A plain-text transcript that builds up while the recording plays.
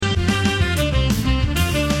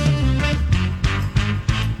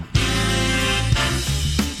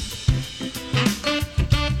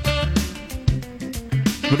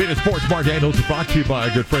Vita Sports Bar Daniels is brought to you by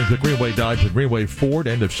our good friends at Greenway Dodge and Greenway Ford.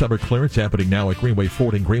 End of summer clearance happening now at Greenway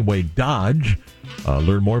Ford and Greenway Dodge.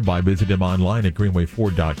 Learn more by visiting them online at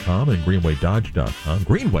greenwayford.com and greenwaydodge.com.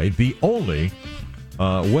 Greenway, the only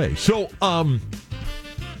way. So,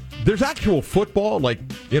 there's actual football, like,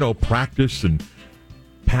 practice and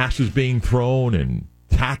passes being thrown and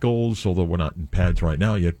tackles, although we're not in pads right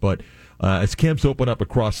now yet. But as camps open up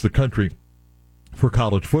across the country for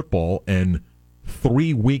college football, and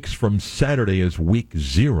 3 weeks from Saturday is week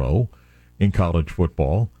 0 in college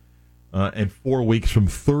football, and 4 weeks from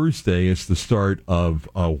Thursday is the start of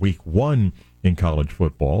week 1 in college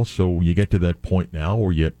football. So you get to that point now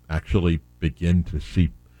where you actually begin to see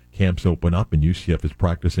camps open up, and UCF is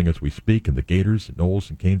practicing as we speak, and the Gators and Knowles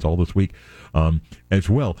and Canes all this week as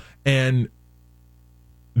well. And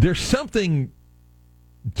there's something,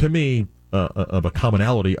 to me, of a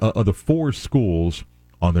commonality of the 4 schools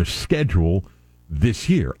on their schedule this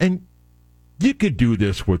year. And you could do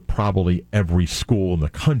this with probably every school in the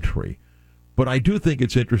country, but I do think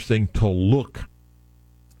it's interesting to look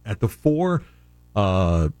at the 4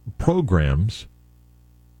 programs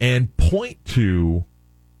and point to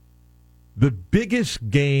the biggest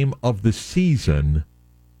game of the season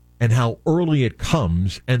and how early it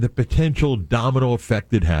comes and the potential domino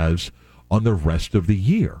effect it has on the rest of the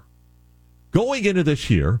year. Going into this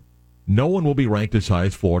year, no one will be ranked as high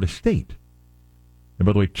as Florida State. And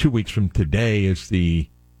by the way, 2 weeks from today is the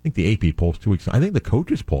AP poll is 2 weeks. I think the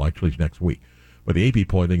coaches poll actually is next week. But the AP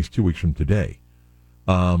poll, I think, is 2 weeks from today.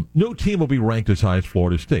 No team will be ranked as high as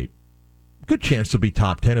Florida State. Good chance to be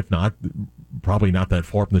top 10, if not, probably not that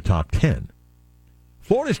far from the top 10.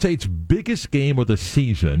 Florida State's biggest game of the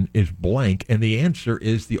season is blank, and the answer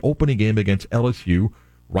is the opening game against LSU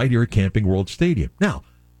right here at Camping World Stadium. Now,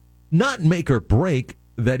 not make or break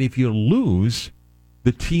that if you lose,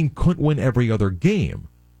 the team couldn't win every other game,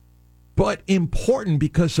 but important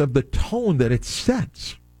because of the tone that it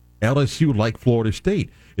sets. LSU, like Florida State,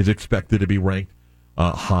 is expected to be ranked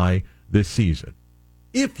high this season.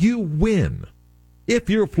 If you win, if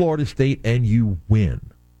you're Florida State and you win,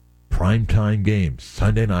 primetime games,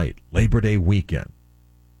 Sunday night, Labor Day weekend,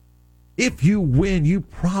 if you win, you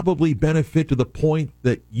probably benefit to the point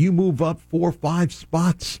that you move up 4 or 5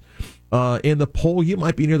 spots in the poll. You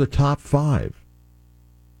might be near the top 5.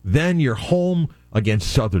 Then you're home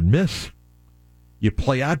against Southern Miss. You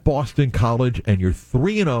play at Boston College, and you're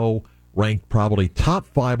 3-0, ranked probably top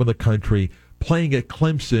 5 in the country, playing at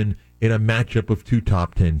Clemson in a matchup of 2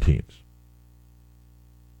 top 10 teams.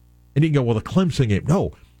 And you can go, well, the Clemson game.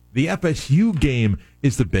 No, the FSU game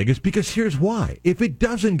is the biggest, because here's why. If it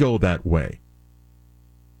doesn't go that way,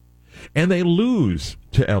 and they lose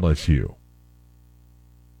to LSU,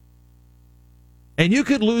 and you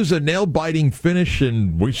could lose a nail-biting finish,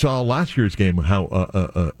 and we saw last year's game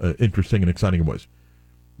how interesting and exciting it was.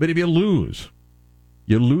 But if you lose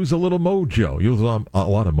a little mojo. You lose a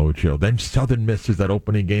lot of mojo. Then Southern Miss is that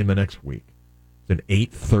opening game the next week. It's an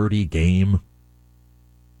 8:30 game. A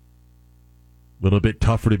little bit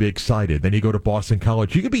tougher to be excited. Then you go to Boston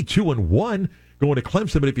College. You could be 2-1 going to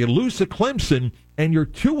Clemson, but if you lose to Clemson and you're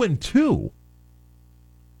 2-2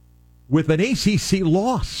 with an ACC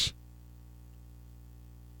loss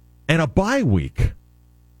and a bye week,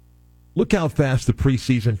 look how fast the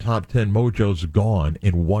preseason top 10 mojo's gone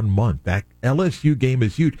in 1 month. That LSU game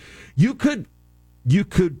is huge. You could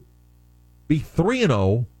be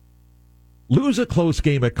 3-0, lose a close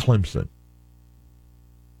game at Clemson.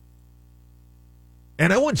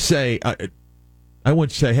 And I wouldn't say,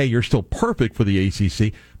 hey, you're still perfect for the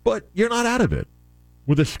ACC, but you're not out of it.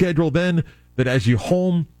 With a schedule then that has you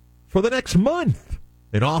home for the next month.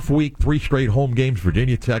 An off week, 3 straight home games,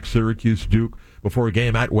 Virginia Tech, Syracuse, Duke, before a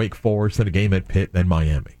game at Wake Forest, then a game at Pitt, then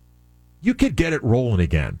Miami. You could get it rolling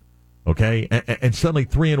again, okay? And suddenly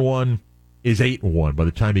 3-1 is 8-1 by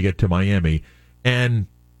the time you get to Miami, and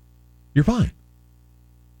you're fine.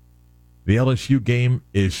 The LSU game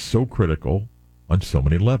is so critical on so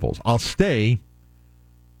many levels. I'll stay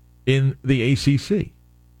in the ACC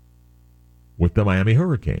with the Miami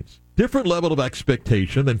Hurricanes. Different level of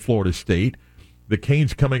expectation than Florida State. The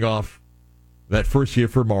Canes coming off that first year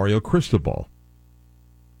for Mario Cristobal.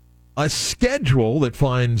 A schedule that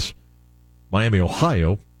finds Miami,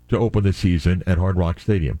 Ohio, to open the season at Hard Rock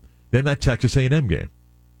Stadium. Then that Texas A&M game.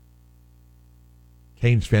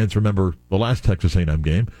 Canes fans remember the last Texas A&M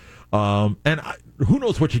game. Who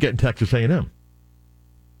knows what you get in Texas A&M.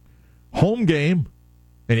 Home game,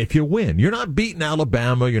 and if you win, you're not beating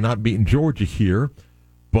Alabama, you're not beating Georgia here,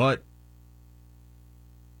 but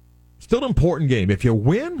still an important game. If you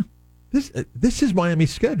win, this is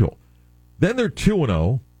Miami's schedule. Then they're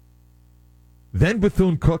 2-0. then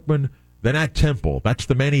Bethune-Cookman, then at Temple. That's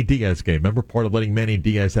the Manny Diaz game. Remember part of letting Manny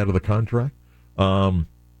Diaz out of the contract? Then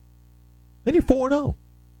you're 4-0.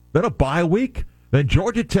 Then a bye week. Then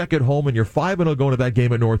Georgia Tech at home, and you're 5-0 going to that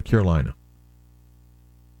game at North Carolina.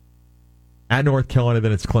 At North Carolina,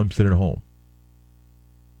 then it's Clemson at home.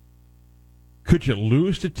 Could you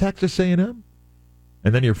lose to Texas A&M?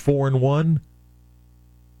 And then you're 4-1?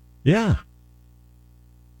 Yeah.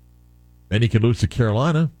 Then you can lose to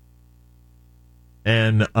Carolina.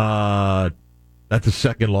 And that's a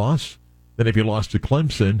second loss. Then if you lost to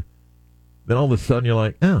Clemson, then all of a sudden you're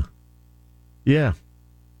like, yeah.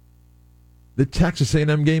 The Texas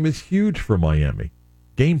A&M game is huge for Miami.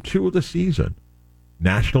 Game 2 of the season.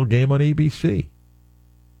 National game on ABC.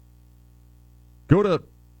 Go to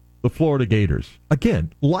the Florida Gators.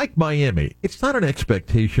 Again, like Miami, it's not an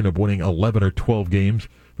expectation of winning 11 or 12 games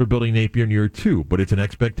for Billy Napier in year 2, but it's an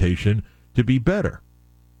expectation to be better.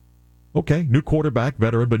 Okay, new quarterback,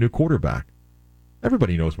 veteran, but new quarterback.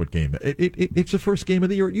 Everybody knows what game. It's the first game of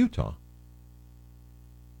the year at Utah.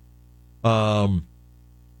 On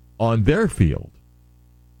their field,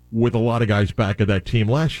 with a lot of guys back of that team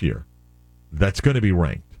last year, that's going to be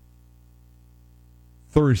ranked.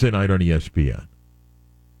 Thursday night on ESPN.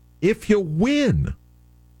 If you win,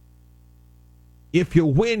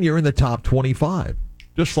 you're in the top 25.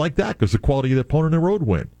 Just like that, because the quality of the opponent in the road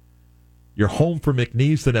win. You're home for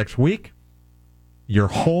McNeese the next week. You're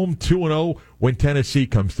home 2-0 when Tennessee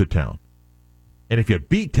comes to town. And if you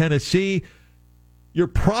beat Tennessee, you're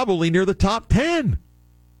probably near the top 10.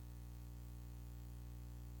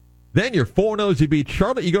 Then you're 4-0 as you beat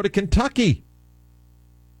Charlotte. You go to Kentucky.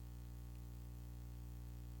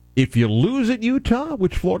 If you lose at Utah,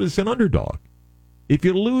 which Florida's an underdog, if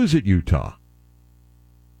you lose at Utah,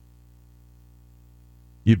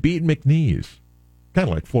 you beat McNeese, kind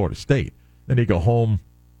of like Florida State. Then you go home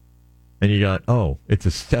and you got, it's a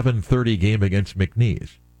 7:30 game against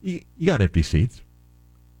McNeese. You got empty seats.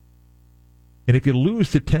 And if you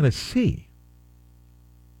lose to Tennessee,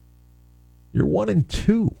 you're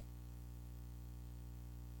 1-2.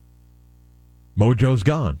 Mojo's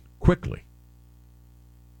gone quickly.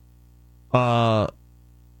 For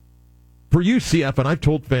UCF, and I've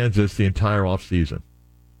told fans this the entire offseason,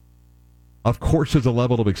 of course there's a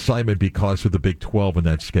level of excitement because of the Big 12 in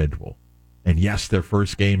that schedule. And yes, their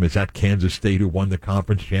first game is at Kansas State, who won the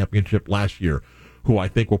conference championship last year, who I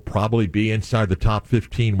think will probably be inside the top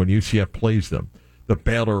 15 when UCF plays them. The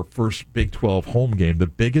Baylor first Big 12 home game, the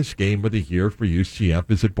biggest game of the year for UCF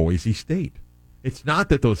is at Boise State. It's not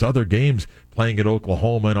that those other games playing at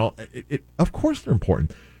Oklahoma and all, of course they're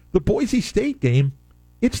important. The Boise State game,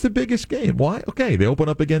 it's the biggest game. Why? Okay, they open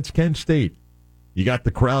up against Kent State. You got the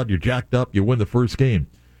crowd, you're jacked up, you win the first game.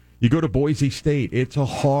 You go to Boise State, it's a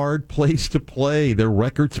hard place to play. Their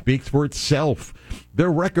record speaks for itself.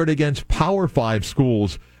 Their record against Power 5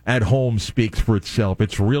 schools at home speaks for itself.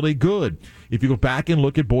 It's really good. If you go back and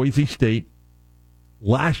look at Boise State,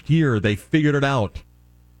 last year they figured it out.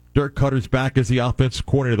 Dirk Cutter's back as the offensive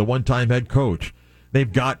coordinator, the one-time head coach.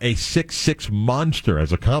 They've got a 6'6" monster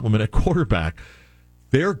as a compliment at quarterback.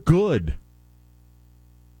 They're good.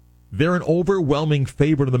 They're an overwhelming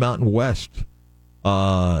favorite of the Mountain West.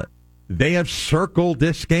 They have circled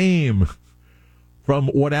this game from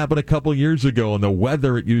what happened a couple years ago and the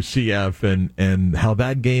weather at UCF and how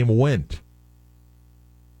that game went.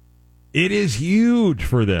 It is huge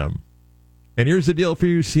for them. And here's the deal for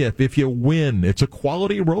UCF. If you win, it's a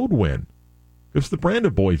quality road win. It's the brand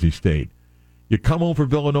of Boise State. You come home for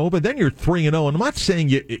Villanova, then you're 3-0. And I'm not saying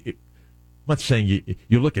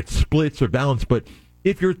you look at splits or balance, but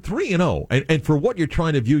if you're 3-0, and for what you're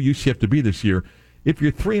trying to view UCF to be this year, if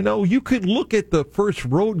you're 3-0, you could look at the first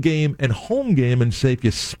road game and home game and say if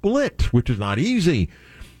you split, which is not easy,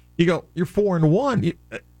 you go, you're 4-1.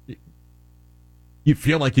 You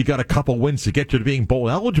feel like you got a couple wins to get you to being bowl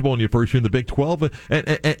eligible in your first year in the Big 12,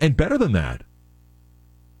 and better than that.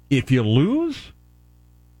 If you lose,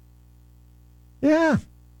 yeah,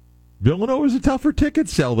 Villanova's a tougher ticket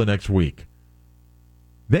sell the next week.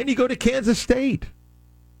 Then you go to Kansas State.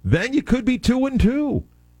 Then you could be 2-2.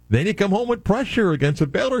 Then you come home with pressure against a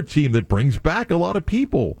Baylor team that brings back a lot of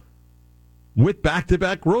people with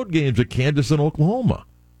back-to-back road games at Kansas and Oklahoma.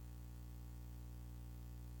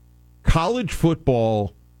 College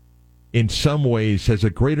football, in some ways, has a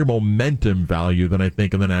greater momentum value than I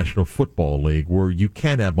think in the National Football League, where you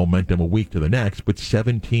can have momentum a week to the next, but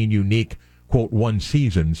 17 unique, quote, one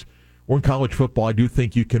seasons. Or in college football, I do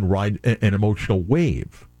think you can ride an emotional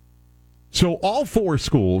wave. So all four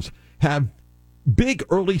schools have big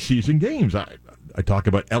early season games. I talk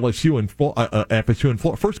about LSU and FSU and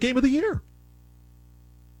Florida. First game of the year.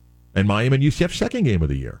 and Miami and UCF second game of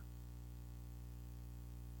the year.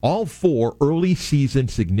 All 4 early season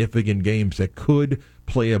significant games that could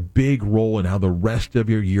play a big role in how the rest of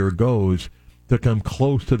your year goes to come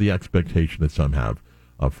close to the expectation that some have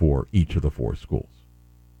for each of the 4 schools.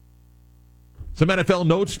 Some NFL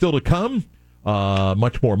notes still to come.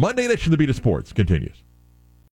 Much more. Monday edition of the Beat of Sports continues.